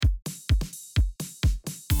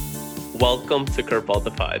Welcome to CurveBall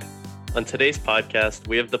DFI-ed. On today's podcast,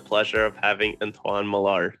 we have the pleasure of having Antoine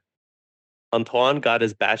Mallard. Antoine got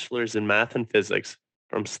his bachelor's in math and physics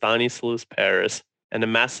from Stanislas Paris and a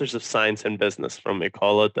master's of science and business from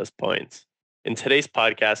Ecole Des Ponts. In today's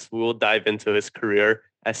podcast, we will dive into his career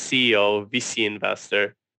as CEO, VC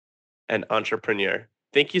investor, and entrepreneur.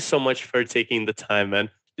 Thank you so much for taking the time,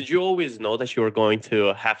 man. Did you always know that you were going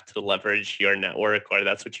to have to leverage your network, or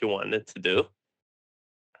that's what you wanted to do?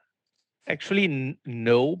 Actually,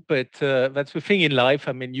 no, but that's the thing in life.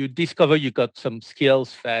 I mean, you discover you got some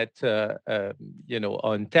skills that are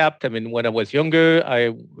untapped. I mean, when I was younger,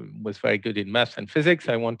 was very good in math and physics.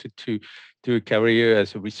 I wanted to do a career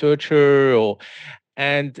as a researcher,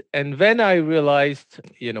 and then I realized,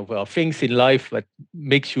 there are things in life that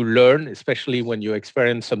makes you learn, especially when you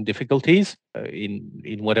experience some difficulties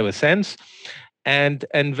in whatever sense, and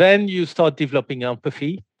then you start developing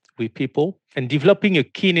empathy with people and developing a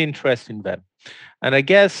keen interest in them. And I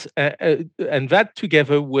guess, and that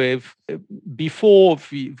together with, before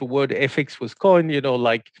the word ethics was coined,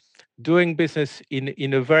 like doing business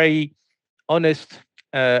in a very honest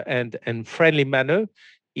and friendly manner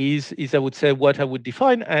is I would say what I would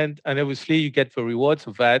define, and obviously you get the rewards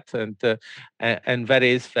of that, and that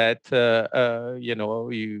is that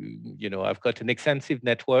I've got an extensive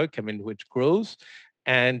network, I mean, which grows,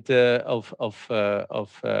 and that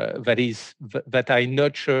I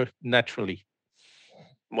nurture naturally.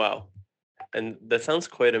 Wow. And that sounds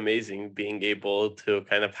quite amazing, being able to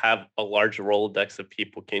kind of have a large Rolodex of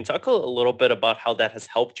people. Can you talk a little bit about how that has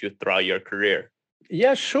helped you throughout your career?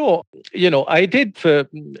 Yeah, sure. I did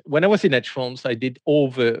when I was in hedge funds, I did all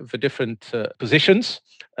the different positions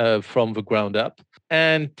from the ground up,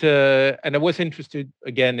 and I was interested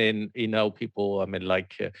again in how people, I mean,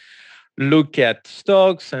 look at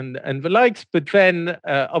stocks and the likes. But then,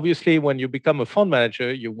 obviously, when you become a fund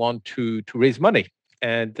manager, you want to raise money,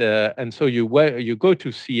 and so you go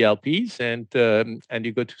to see LPs, and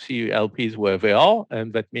you go to see LPs where they are,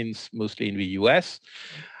 and that means mostly in the US.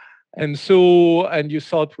 And you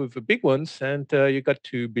start with the big ones, and you got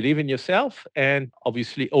to believe in yourself, and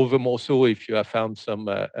obviously over more so if you have found some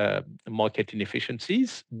market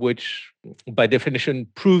inefficiencies, which by definition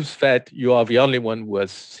proves that you are the only one who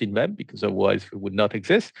has seen them, because otherwise it would not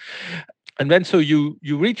exist. And then so you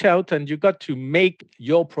reach out, and you got to make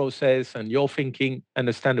your process and your thinking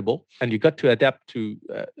understandable, and you got to adapt to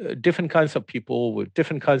different kinds of people with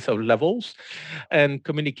different kinds of levels, and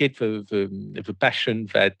communicate the passion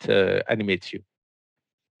that animates you.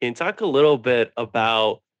 Can you talk a little bit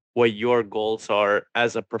about what your goals are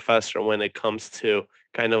as a professor when it comes to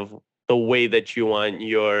kind of the way that you want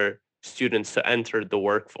your students to enter the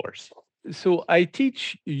workforce? So I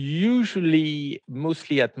teach usually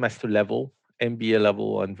mostly at master level, MBA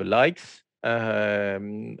level, and the likes,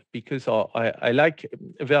 because I like,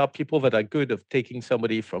 there are people that are good of taking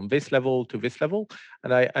somebody from this level to this level,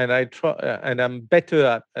 and I try, and I'm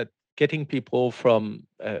better at getting people from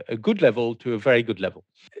a good level to a very good level.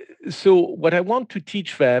 So what I want to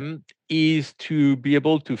teach them is to be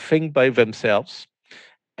able to think by themselves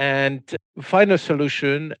and find a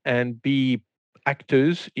solution and be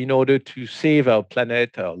actors in order to save our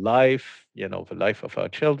planet, our life, the life of our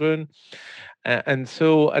children. And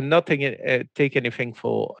not take anything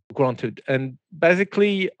for granted. And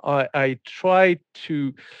basically, I try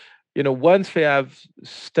to, once they have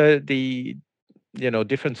studied,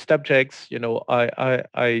 different subjects,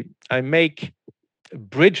 I make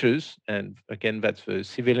bridges, and again, that's the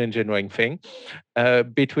civil engineering thing,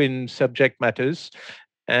 between subject matters,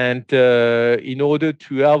 and in order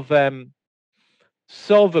to help them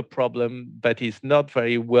solve a problem that is not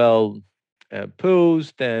very well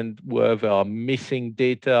posed, and where there are missing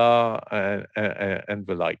data and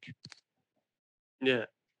the like. Yeah.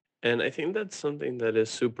 And I think that's something that is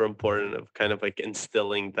super important, of kind of like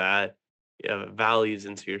instilling that values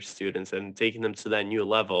into your students and taking them to that new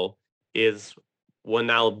level is what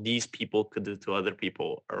now these people could do to other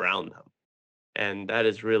people around them. And that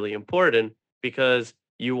is really important because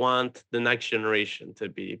you want the next generation to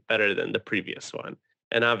be better than the previous one.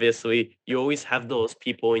 And obviously, you always have those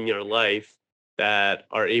people in your life that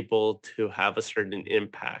are able to have a certain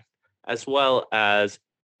impact, as well as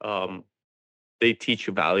um, they teach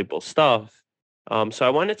you valuable stuff. So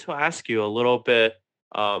I wanted to ask you a little bit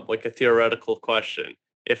like a theoretical question.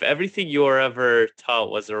 If everything you were ever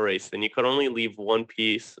taught was erased and you could only leave one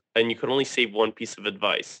piece and you could only save one piece of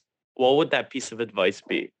advice, what would that piece of advice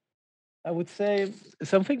be? I would say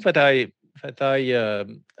something that I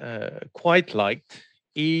quite liked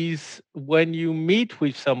is when you meet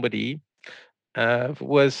with somebody,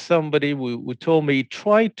 was somebody who told me,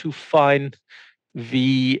 try to find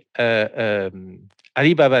the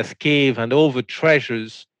Alibaba's cave and all the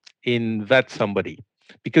treasures in that somebody,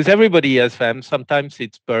 because everybody has them. Sometimes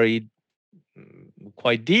it's buried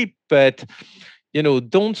quite deep, but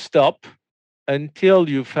don't stop until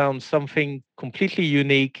you found something completely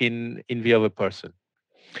unique in the other person,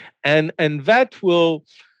 and that will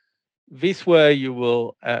this way you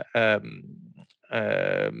will um,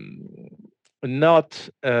 not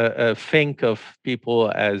think of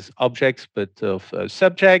people as objects, but of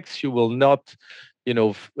subjects. You will not,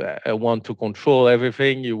 want to control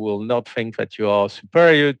everything. You will not think that you are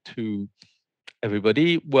superior to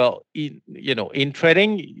everybody. Well, in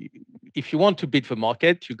trading, if you want to beat the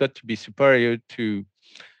market, you got to be superior to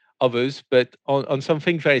others, but on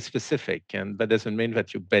something very specific, and that doesn't mean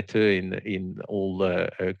that you're better in all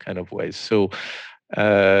kind of ways. So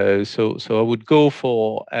I would go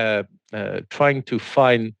for trying to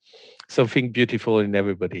find something beautiful in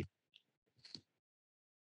everybody.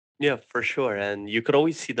 Yeah, for sure. And you could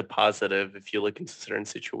always see the positive if you look into certain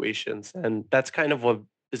situations. And that's kind of what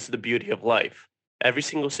is the beauty of life. Every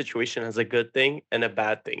single situation has a good thing and a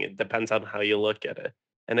bad thing. It depends on how you look at it.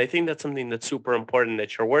 And I think that's something that's super important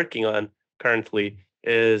that you're working on currently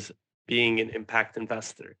is being an impact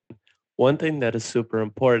investor. One thing that is super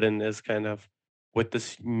important is kind of with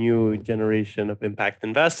this new generation of impact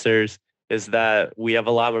investors is that we have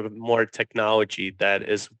a lot of more technology that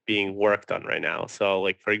is being worked on right now. So,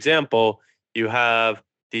 like for example, you have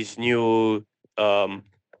these new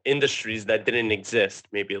industries that didn't exist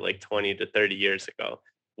maybe like 20 to 30 years ago.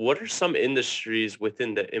 What are some industries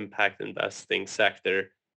within the impact investing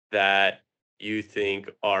sector that you think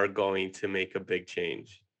are going to make a big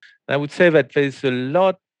change? I would say that there's a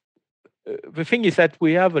lot. The thing is that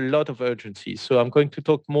we have a lot of urgencies. So I'm going to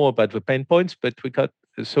talk more about the pain points, but we got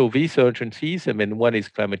so these urgencies. I mean, one is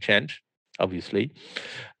climate change, obviously,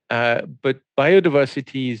 but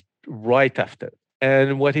biodiversity is right after.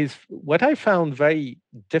 And what I found very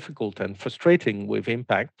difficult and frustrating with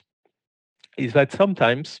impact is that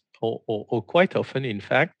sometimes, or quite often, in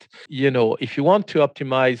fact, if you want to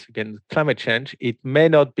optimize against climate change, it may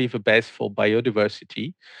not be the best for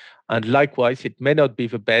biodiversity. And likewise, it may not be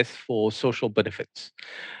the best for social benefits.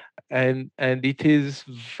 And it's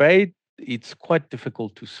quite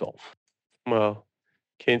difficult to solve. Well,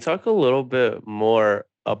 can you talk a little bit more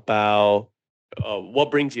about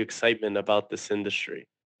what brings you excitement about this industry?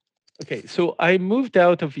 Okay, so I moved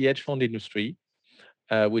out of the hedge fund industry,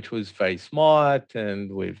 which was very smart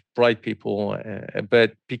and with bright people,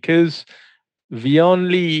 but because the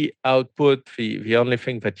only output, the only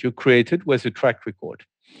thing that you created was a track record.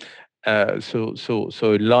 So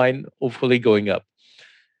a line hopefully going up.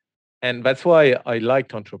 And that's why I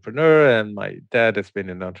liked entrepreneur, and my dad has been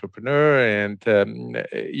an entrepreneur. And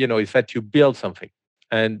is that you build something,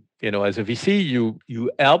 and as a VC,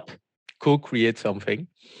 you help co-create something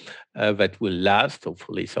that will last,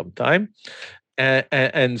 hopefully, some time,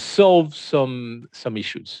 and solve some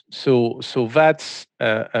issues. So that's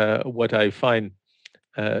what I find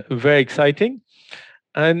very exciting.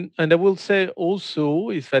 And I will say also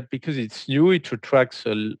is that because it's new, it attracts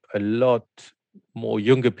a lot more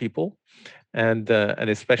younger people, and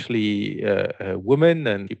especially women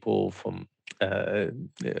and people from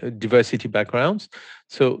diversity backgrounds.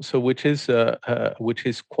 So which is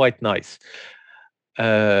quite nice.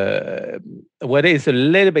 What is a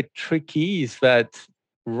little bit tricky is that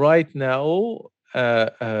right now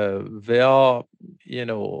there are,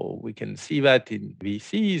 we can see that in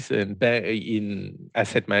VCs and in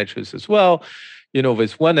asset managers as well.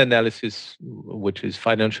 There's one analysis, which is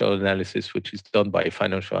financial analysis, which is done by a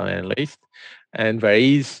financial analyst. And there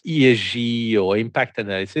is ESG or impact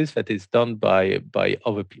analysis that is done by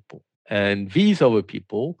other people. And these other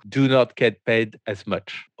people do not get paid as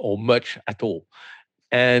much or much at all.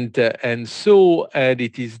 And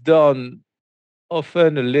it is done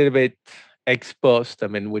often a little bit ex post. I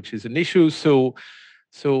mean, which is an issue. So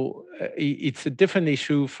it's a different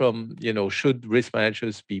issue from, should risk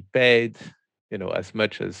managers be paid, as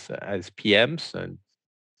much as PMs? And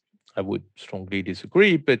I would strongly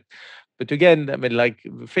disagree. But again, I mean, like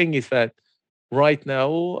the thing is that right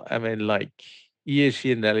now, I mean, like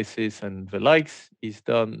ESG analysis and the likes is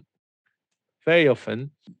done very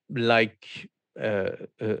often like a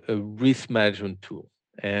risk management tool.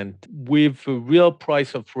 And with the real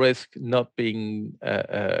price of risk not being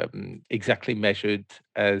exactly measured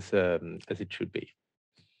as it should be.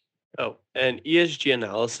 Oh, and ESG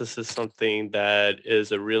analysis is something that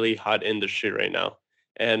is a really hot industry right now.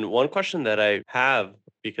 And one question that I have,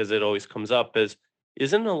 because it always comes up,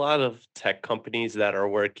 isn't a lot of tech companies that are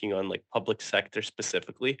working on like public sector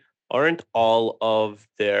specifically aren't all of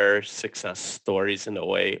their success stories in a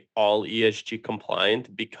way all ESG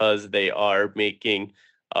compliant because they are making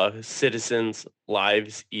citizens'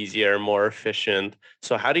 lives easier, more efficient?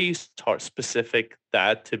 So how do you start specific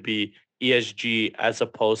that to be ESG as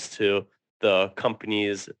opposed to the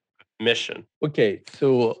company's mission? Okay,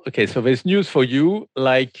 so there's news for you.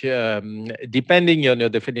 Like, depending on your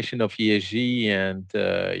definition of ESG, and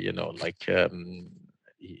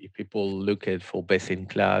if people look at for best in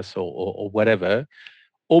class or whatever,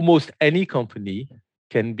 almost any company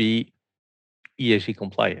can be ESG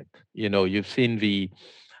compliant. You've seen the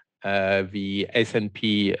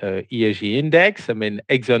S&P ESG index. I mean,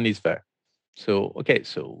 Exxon is there. So okay,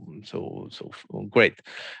 great.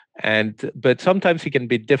 But sometimes it can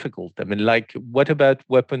be difficult. I mean, like, what about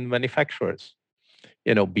weapon manufacturers?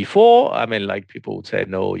 Before, I mean, like, people would say,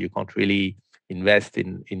 no, you can't really invest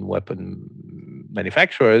in weapon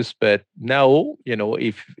manufacturers. But now,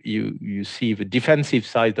 if you see the defensive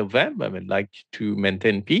side of them, I mean, like, to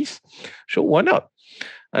maintain peace, sure, why not?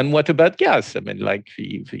 And what about gas? I mean, like,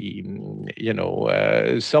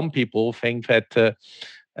 some people think that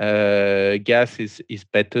gas is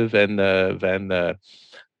better than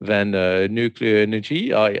nuclear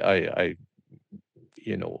energy.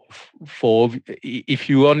 For if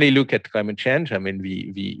you only look at climate change, I mean,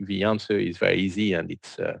 the answer is very easy, and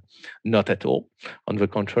it's not at all. On the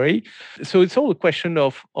contrary, so it's all a question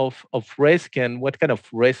of risk, and what kind of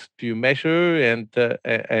risk do you measure,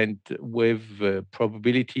 and with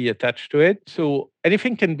probability attached to it. So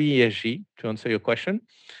anything can be ESG, to answer your question.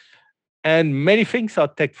 And many things are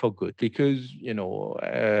tech for good, because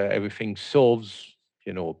everything solves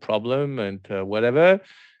a problem, and whatever.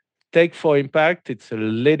 Tech for impact, it's a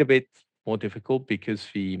little bit more difficult, because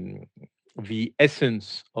the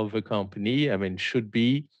essence of a company, I mean, should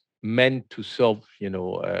be meant to solve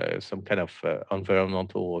some kind of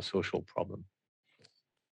environmental or social problem.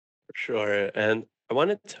 Sure. And I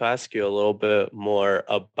wanted to ask you a little bit more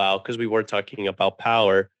about, because we were talking about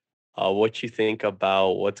power, what you think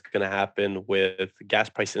about what's going to happen with gas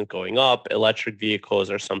prices going up. Electric vehicles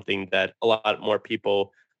are something that a lot more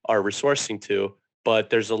people are resourcing to, but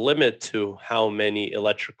there's a limit to how many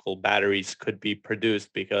electrical batteries could be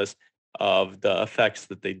produced because of the effects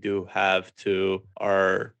that they do have to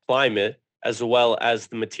our climate, as well as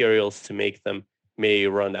the materials to make them may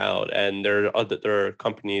run out. And there are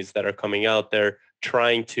companies that are coming out there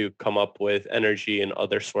trying to come up with energy in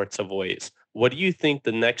other sorts of ways. What do you think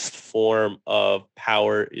the next form of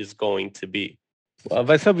power is going to be? Well,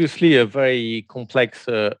 that's obviously a very complex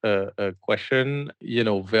question.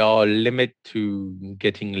 There are limits to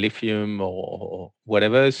getting lithium or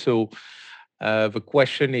whatever. So the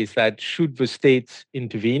question is that, should the states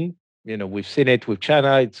intervene? We've seen it with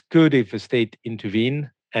China. It's good if the state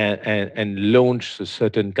intervene and launch a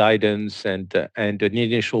certain guidance and an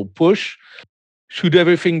initial push. Should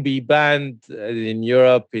everything be banned in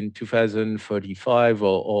Europe in 2035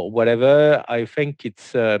 or whatever? I think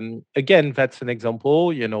it's, again, that's an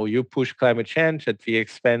example. You push climate change at the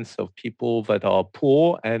expense of people that are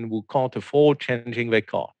poor and who can't afford changing their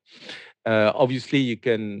car. Obviously, you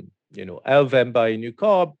can, help them buy a new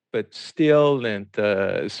car, but still, and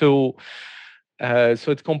so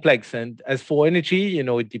it's complex. And as for energy,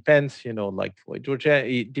 it depends. Like for hydrogen,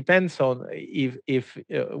 it depends on if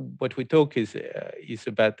what we talk is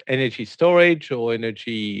about energy storage or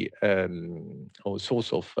energy or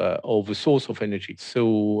source of or the source of energy.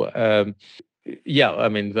 So yeah, I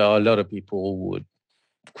mean, there are a lot of people who would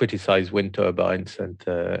criticize wind turbines and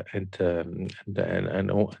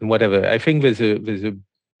whatever. I think there's a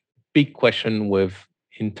big question with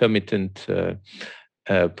intermittent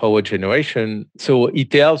power generation. So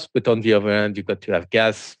it helps, but on the other hand, you've got to have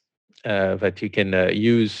gas that you can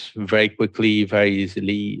use very quickly, very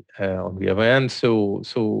easily. On the other hand,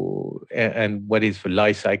 and what is the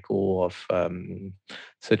life cycle of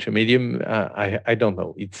such a medium? I don't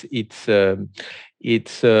know. It's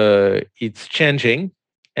changing,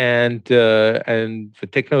 and the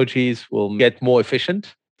technologies will get more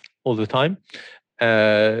efficient all the time.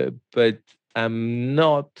 But I'm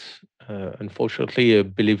not, unfortunately, a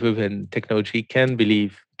believer in technology can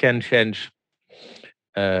change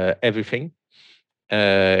everything.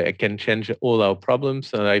 It can change all our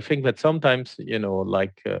problems. And I think that sometimes,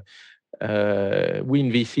 like we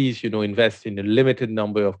in VCs, invest in a limited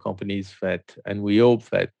number of companies and we hope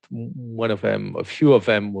that a few of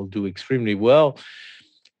them will do extremely well.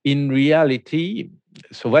 In reality,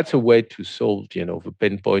 so that's a way to solve, the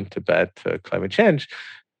pain point about climate change.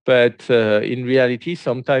 But in reality,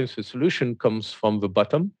 sometimes the solution comes from the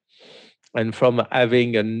bottom. and from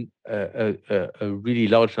having a really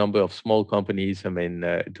large number of small companies,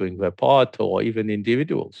 doing their part, or even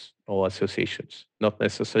individuals or associations, not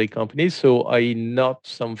necessarily companies. So not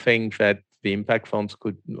something that the impact funds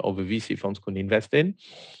could, or the VC funds could invest in.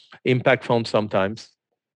 Impact funds sometimes.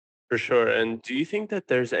 For sure. And do you think that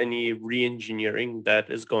there's any re-engineering that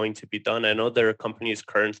is going to be done? I know there are companies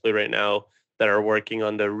currently right now that are working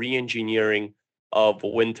on the re-engineering of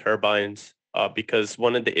wind turbines, because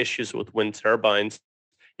one of the issues with wind turbines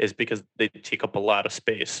is because they take up a lot of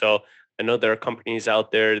space. So I know there are companies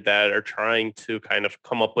out there that are trying to kind of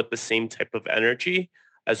come up with the same type of energy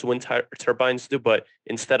as wind turbines do, but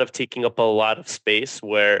instead of taking up a lot of space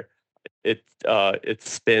where it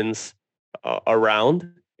spins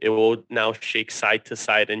around, it will now shake side to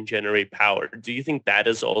side and generate power. Do you think that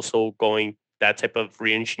is also going, that type of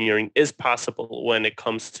re-engineering is possible when it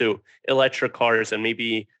comes to electric cars, and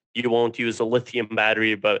maybe you won't use a lithium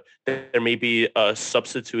battery, but there may be a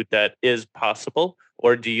substitute that is possible?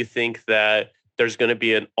 Or do you think that there's going to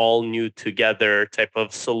be an all new together type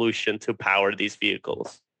of solution to power these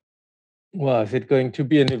vehicles? Well, is it going to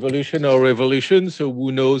be an evolution or revolution? So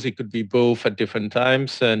who knows? It could be both at different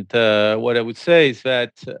times. And what I would say is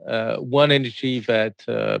that one energy that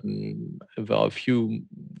there are a few,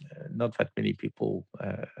 not that many people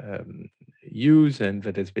use, and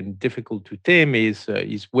that has been difficult to tame is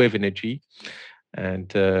wave energy.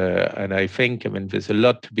 And I think, there's a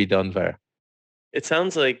lot to be done there. It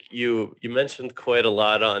sounds like you mentioned quite a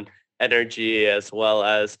lot on energy as well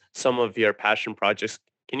as some of your passion projects.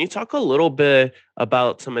 Can you talk a little bit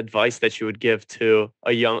about some advice that you would give to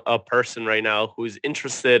a person right now who's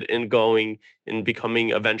interested in going in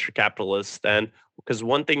becoming a venture capitalist? And because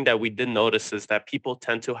one thing that we did notice is that people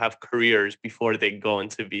tend to have careers before they go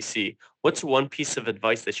into VC. What's one piece of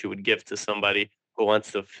advice that you would give to somebody who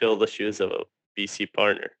wants to fill the shoes of a VC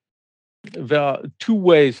partner? There are two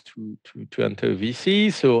ways to enter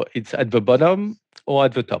VC. So it's at the bottom or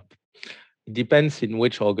at the top. It depends in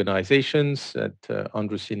which organizations. At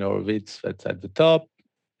Andreessen Horowitz, that's at the top.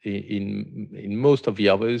 In most of the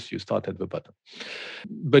others, you start at the bottom.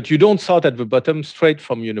 But you don't start at the bottom straight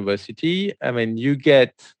from university. You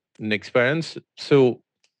get an experience. So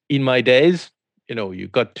in my days, you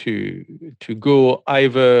got to go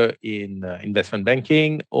either in investment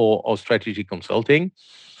banking or strategic consulting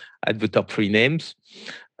at the top three names,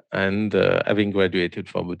 and having graduated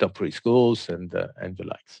from the top three schools and the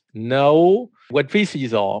likes. Now, what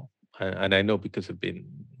VCs are, and I know because I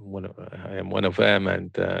am one of them,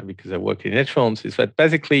 and because I work in hedge funds, is that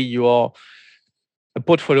basically you are a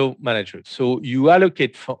portfolio manager. So you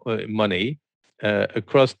allocate money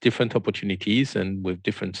across different opportunities and with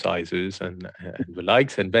different sizes and the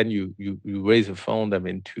likes, and then you raise a fund,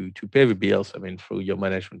 to pay the bills, through your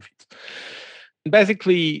management fees. And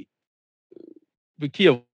basically, the key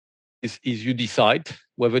of is you decide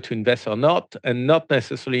whether to invest or not, and not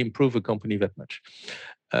necessarily improve the company that much,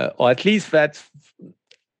 or at least that's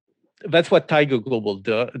what Tiger Global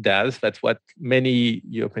does. That's what many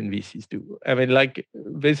European VCs do.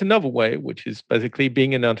 There's another way, which is basically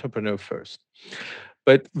being an entrepreneur first.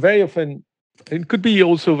 But very often, it could be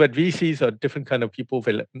also that VCs are different kind of people,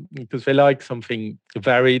 because they like something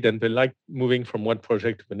varied, and they like moving from one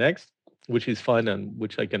project to the next, which is fun and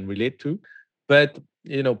which I can relate to. But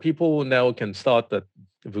people now can start at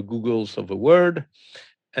the Googles of the world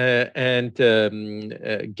and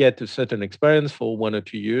get a certain experience for 1 or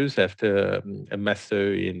 2 years after a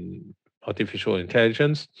master in artificial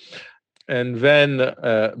intelligence, and then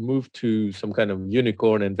move to some kind of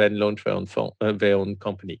unicorn, and then launch their own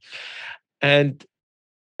company, and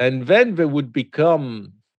then they would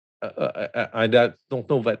become. I don't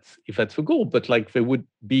know if that's the goal, but they would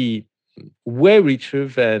be way richer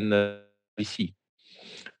than VC.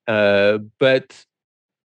 But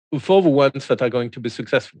for the ones that are going to be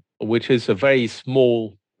successful, which is a very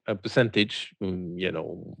small percentage,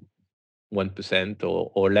 1%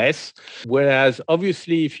 or less. Whereas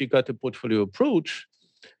obviously, if you got a portfolio approach,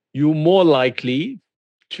 you're more likely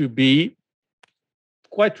to be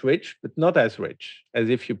quite rich, but not as rich as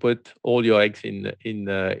if you put all your eggs in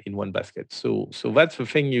one basket. So that's the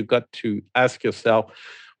thing you got to ask yourself: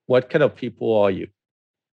 what kind of people are you?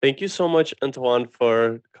 Thank you so much, Antoine,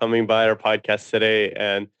 for coming by our podcast today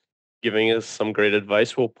and giving us some great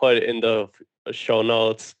advice. We'll put in the show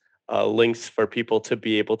notes links for people to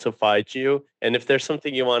be able to find you. And if there's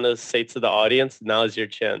something you want to say to the audience, now is your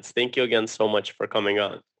chance. Thank you again so much for coming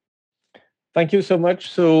on. Thank you so much.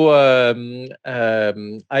 So I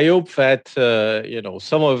hope that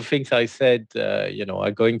some of the things I said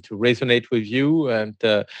are going to resonate with you, and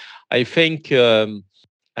I think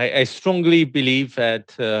I strongly believe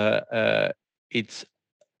that it's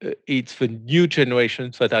the new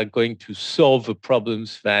generations that are going to solve the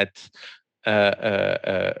problems that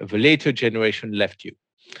the later generation left you,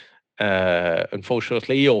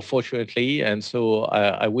 unfortunately or fortunately. And so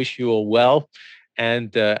I wish you all well,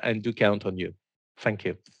 and do count on you. Thank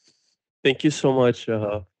you. Thank you so much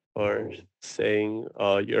for saying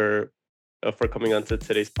your for coming on to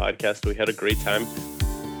today's podcast. We had a great time.